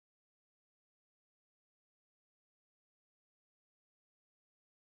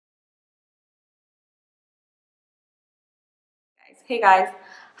Hey guys,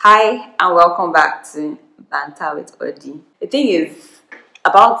 hi and welcome back to Banter with Odii. The thing is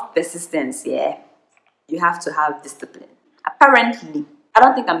about persistence, yeah, you have to have discipline. Apparently, I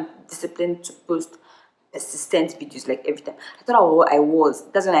don't think I'm disciplined to post persistent videos like every time. I thought I was.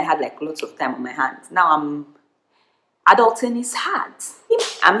 That's when I had like lots of time on my hands. Now adulting is hard.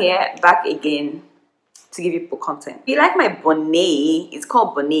 I'm here back again to give you content. If you like my bonnet, it's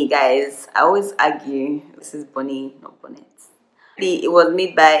called bonnet, guys. I always argue this is bonnet, not bonnet. It was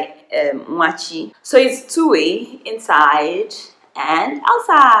made by Machi, so it's two-way, inside and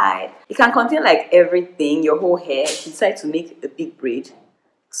outside. It can contain like everything, your whole hair. If you decide to make a big braid,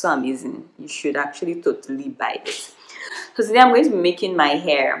 so amazing. You should actually totally buy this. So today I'm going to be making my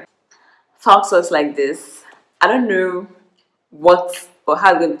hair FAUX LOCS like this. I don't know what or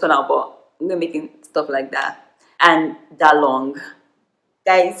how it's going to turn out, but I'm going to be making stuff like that and that long.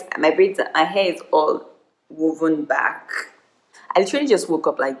 Guys, my hair is all woven back. I literally just woke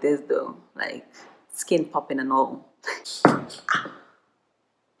up like this though, like skin popping and all.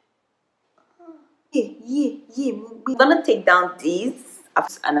 I'm gonna take down these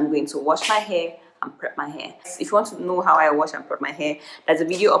and I'm going to wash my hair and prep my hair. If you want to know how I wash and prep my hair, there's a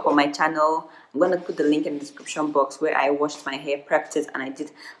video up on my channel. I'm gonna put the link in the description box where I washed my hair, prepped it, and I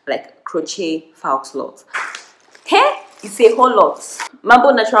did like crochet FAUX LOCS. Hair is a whole lot.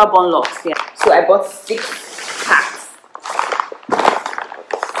 MAMBO natural bond locks, yeah. So I bought 6 packs.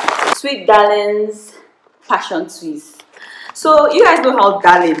 Sweet Darling's Passion Twist. So you guys know how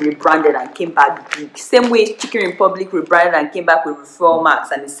Darling rebranded and came back big. Same way Chicken Republic rebranded and came back with referral marks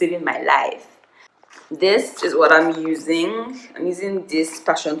and is saving my life. This is what I'm using. I'm using this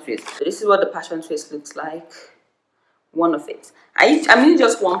Passion Twist. So this is what the Passion Twist looks like. One of it. I'm using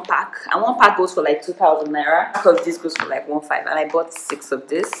just 1 pack, and 1 pack goes for like 2,000 naira. Because this goes for like 1.5, and I bought 6 of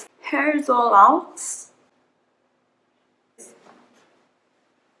this. Hair is all out.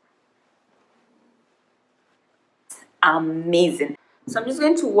 Amazing. So I'm just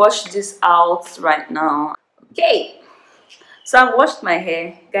going to wash this out right now. Okay, so I've washed my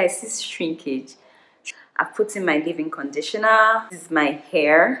hair, guys. This is shrinkage. I've put in my leave-in conditioner. This is my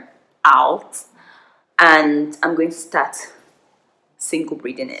hair out, and I'm going to start single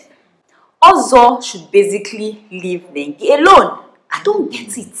braiding it. Ozo should basically leave Nengi alone. I don't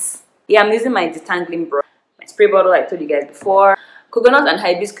get it. Yeah, I'm using my detangling brush, my spray bottle I told you guys before. Coconut and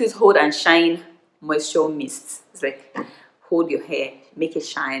hibiscus hold and shine moisture mist. It's like hold your hair, make it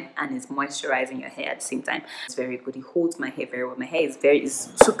shine, and it's moisturizing your hair at the same time. It's very good. It holds my hair very well. My hair is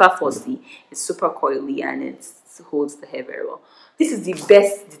super fussy, it's super coily, and it holds the hair very well. This is the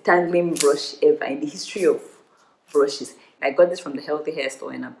best detangling brush ever in the history of brushes. I got this from the Healthy Hair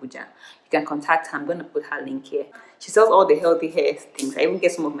store in Abuja. You can contact her. I'm going to put her link here. She sells all the healthy hair things. I even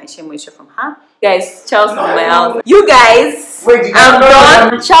get some of my shea moisture from her. Guys, Charles is in my house. You guys, I'm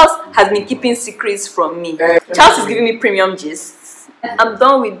done. Charles has been keeping secrets from me. Charles is giving me premium gist. I'm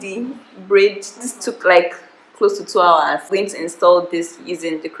done with the braid. This took like close to 2 hours. I'm going to install this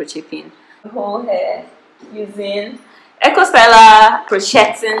using the crochet pin. The whole hair using Eco Styler,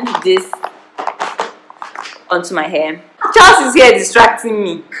 crocheting this onto my hair. Charles is here distracting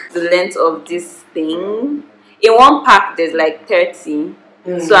me. The length of this thing, in 1 pack there's like 30,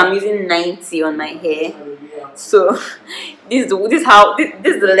 so I'm using 90 on my hair. So this is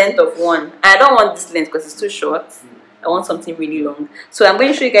the length of one. I don't want this length because it's too short. I want something really long. So I'm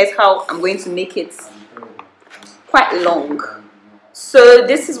going to show you guys how I'm going to make it quite long. So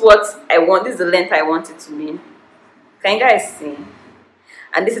this is what I want. This is the length I want it to be. Can you guys see?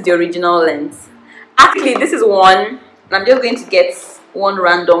 And this is the original length. Actually, this is one. I'm just going to get one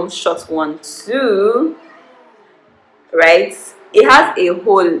random short one too. Right? It has a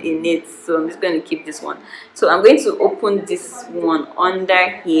hole in it, so I'm just going to keep this one. So I'm going to open this one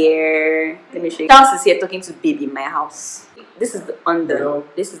under here. Let me show you. Charles is here talking to baby in my house. This is the under. Hello.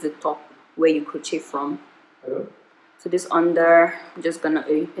 This is the top where you crochet from. Hello? So this under, I'm just gonna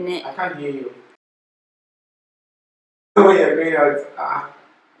open it. I can't hear you. When you're going out,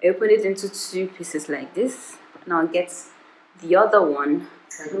 I open it into 2 pieces like this. Now get the other one.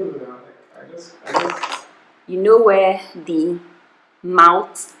 I don't know. I just you know where the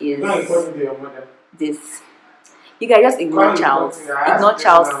mouth is. Not important to your mother. This. You guys just ignore Charles. Ignore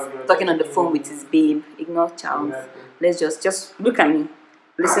Charles talking on the phone with his babe. Ignore Charles. Let's just look at me.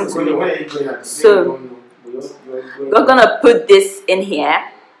 Listen to me. So we're gonna put this in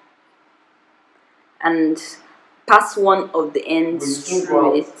here and pass one of the ends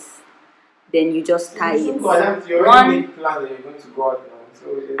through it. Then you just tie it 1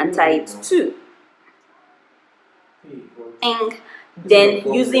 and tie it 2. And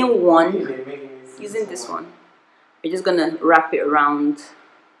then using this one, We're just gonna wrap it around,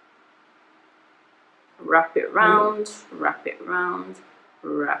 wrap it round, wrap it round,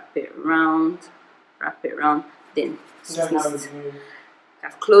 wrap it round, wrap it round, then twist.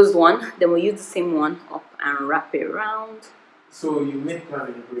 I've closed one, then we'll use the same one up and wrap it round. So you make plan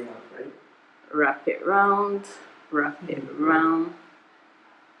when you're going out, right? Wrap it round, wrap it round,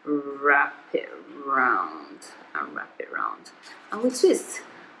 wrap it round, and wrap it round. And we twist.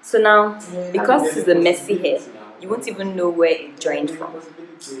 So now, because this is a messy hair, you won't even know where it joined from.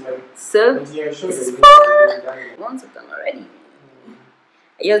 So, this is fun! Ones are done already.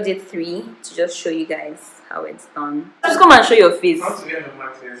 I just did 3 to just show you guys how it's done. Just come and show your face.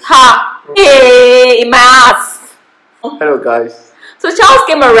 Ha! Hey, my ass! Hello guys. So Charles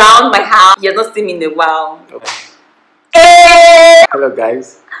came around my house. He has not seen me in a while. Okay. Hey! Hello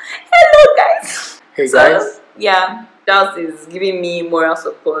guys. Hello guys. Hey So, guys. yeah, Charles is giving me moral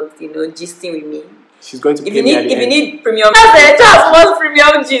support, you know, gisting with me. She's going to If you need premium, Charles wants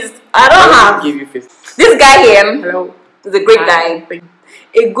premium gist. I don't have. Give you face. This guy here, Hello. is a great guy.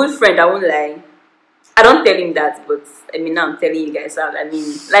 A good friend, I won't lie. I don't tell him that, but I mean, now I'm telling you guys. I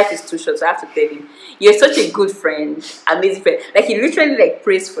mean, life is too short, so I have to tell him. You're such a good friend, amazing friend. Like, he literally, like,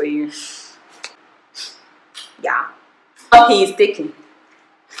 prays for you. Yeah. He is taking.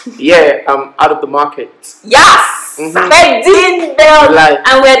 Yeah, I'm out of the market. Yes! Wedding bell!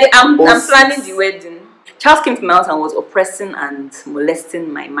 And I'm planning the wedding. Charles came to my house and was oppressing and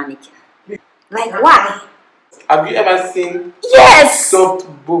molesting my mannequin. Like, why? Have you ever seen soft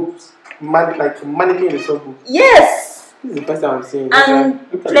boobs? Like mannequin with soft boobs? Yes! This is the first time I'm seeing it.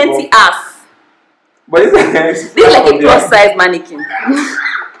 And plenty ass. But this is like a plus size mannequin.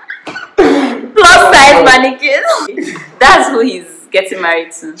 Plus size mannequin. That's who he's getting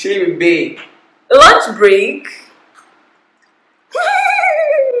married to. Chili with babe. Lunch break.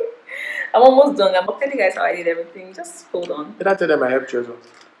 I'm almost done. I'm telling you guys how I did everything. Just hold on. Did I tell them I helped you as well?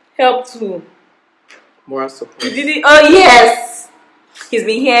 Helped who? Moral support. You did it? Oh yes! He's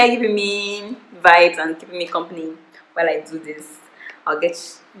been here giving me vibes and keeping me company while I do this. I'll get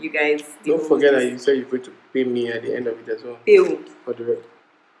you guys. Don't forget that you said you're going to pay me at the end of it as well. Pay who? For the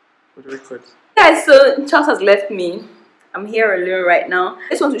records. Guys, so Charles has left me. I'm here alone right now. I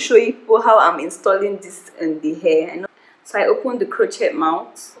just want to show you people how I'm installing this in the hair. I know. So I open the crochet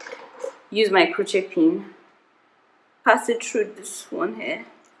mount, use my crochet pin, pass it through this one here,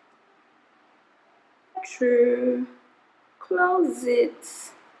 through, close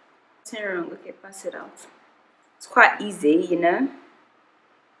it, turn around, okay, pass it out. It's quite easy, you know.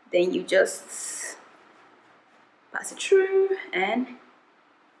 Then you just pass it through and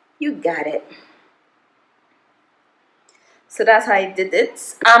you got it. So that's how I did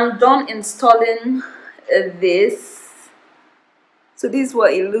it. I'm done installing this. So this is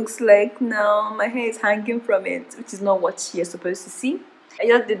what it looks like now. My hair is hanging from it, which is not what you're supposed to see. I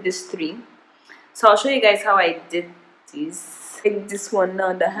just did this 3. So I'll show you guys how I did this. Like this one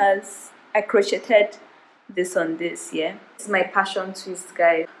now that has, I crocheted this on this, yeah. This is my passion twist,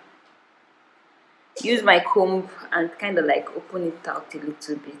 guys. Use my comb and kind of like open it out a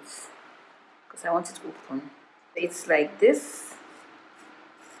little bit because I want it open. It's like this.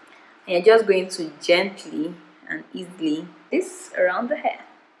 And you're just going to gently and easily this around the hair,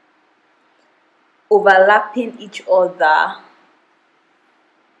 overlapping each other.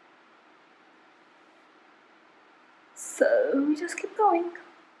 So we just keep going.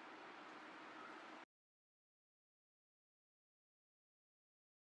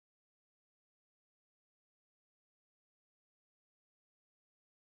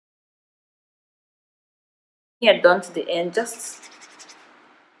 You're done to the end, just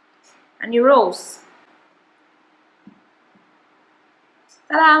and you rolls.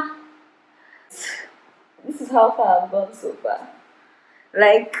 Ta-da! This is how far I've gone so far.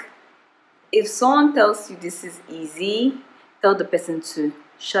 Like, if someone tells you this is easy, tell the person to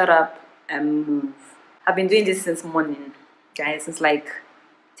shut up and move. I've been doing this since morning, guys, since like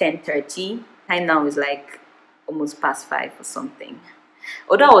 10:30. Time now is like almost past 5 or something.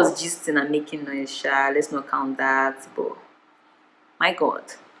 Although I was gisting and making noise, let's not count that, but my god.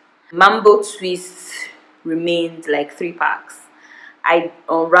 Mambo twist remained like 3 packs. I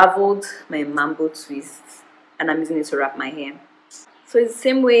unraveled my mambo twist and I'm using it to wrap my hair. So it's the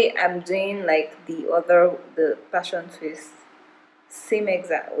same way I'm doing like the passion twist. Same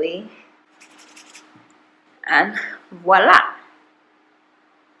exact way. And voila.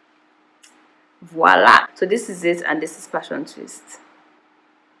 Voila. So this is it and this is passion twist.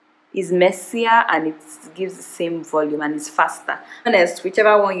 It's messier and it gives the same volume and it's faster. Honest,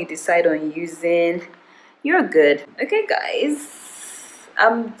 whichever one you decide on using, you're good. Okay guys,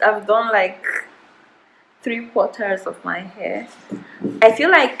 I've done like 3/4 of my hair. I feel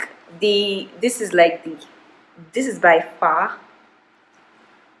like this is by far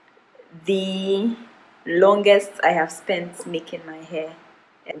the longest I have spent making my hair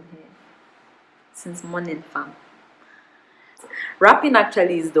since morning fam. Wrapping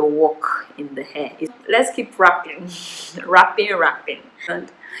actually is the work in the hair. Let's keep wrapping. wrapping.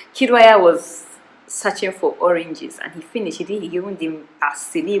 And Kidwaya was searching for oranges and he finished. He even didn't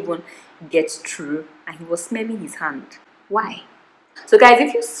pass, he didn't even get through, and he was smelling his hand. Why? So guys,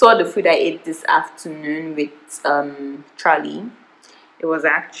 if you saw the food I ate this afternoon with Charlie, it was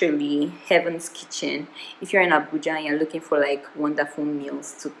actually Heaven's Kitchen. If you're in Abuja and you're looking for like wonderful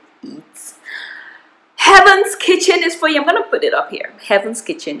meals to eat, Heaven's Kitchen is for you. I'm gonna put it up here. Heaven's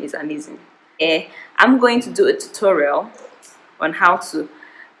Kitchen is amazing. I'm going to do a tutorial on how to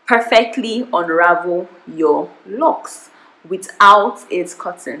perfectly unravel your locks without it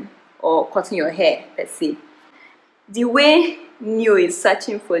cutting or cutting your hair, let's say. The way Neo is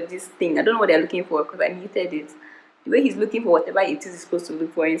searching for this thing, I don't know what they're looking for because I muted it. The way he's looking for whatever it is he's supposed to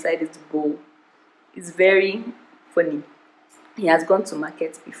look for inside this bowl is very funny. He has gone to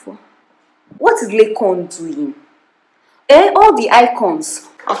market before. What is Lekon doing? All the icons.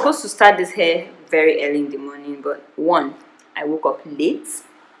 I was supposed to start this hair very early in the morning, but 1, I woke up late.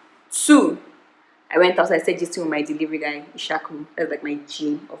 2, I went outside, said just to my delivery guy, Ishaku. That's like my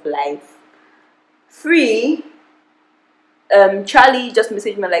G of life. 3, Charlie just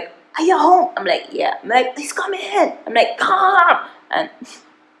messaged me like, "Are you home?" I'm like, "Yeah." I'm like, "He's coming in." I'm like, "Come!" And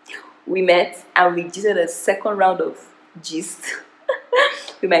we met and we did a second round of gist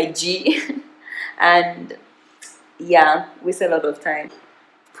with my G. And yeah, waste a lot of time.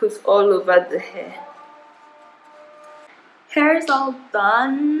 Put all over the hair. Hair is all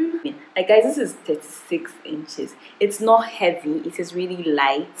done. Like guys, this is 36 inches. It's not heavy, it is really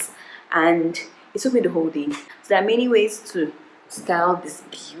light, and it took me the whole day. So there are many ways to style this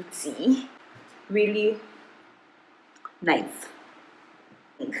beauty. Really nice.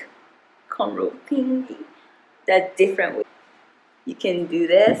 Cornrow thingy. There are different ways you can do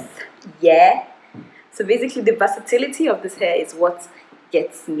this. Yeah. So basically the versatility of this hair is what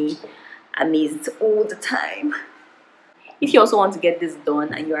gets me amazed all the time. If you also want to get this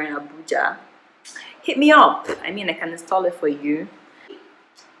done and you're in Abuja, hit me up. I mean, I can install it for you.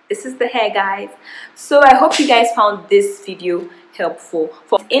 This is the hair, guys. So I hope you guys found this video helpful.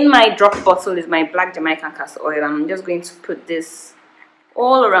 In my drop bottle is my black Jamaican castor oil. I'm just going to put this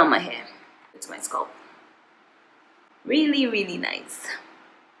all around my hair. It's my scalp. Really, really nice.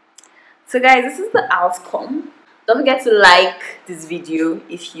 So guys, this is the outcome. Don't forget to like this video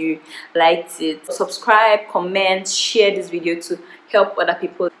if you liked it. Subscribe, comment, share this video to help other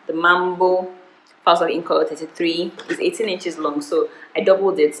people. The MAMBO FAUX LOCS in color 33 is 18 inches long, so I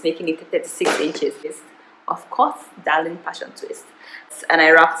doubled it, making it 36 inches. Of course, Darling Passion Twist. And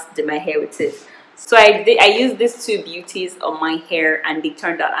I wrapped my hair with it. So I used these 2 beauties on my hair and they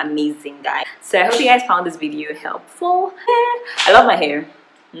turned out amazing, guys. So I hope you guys found this video helpful. I love my hair,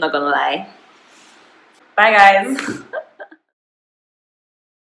 I'm not gonna lie. Bye guys.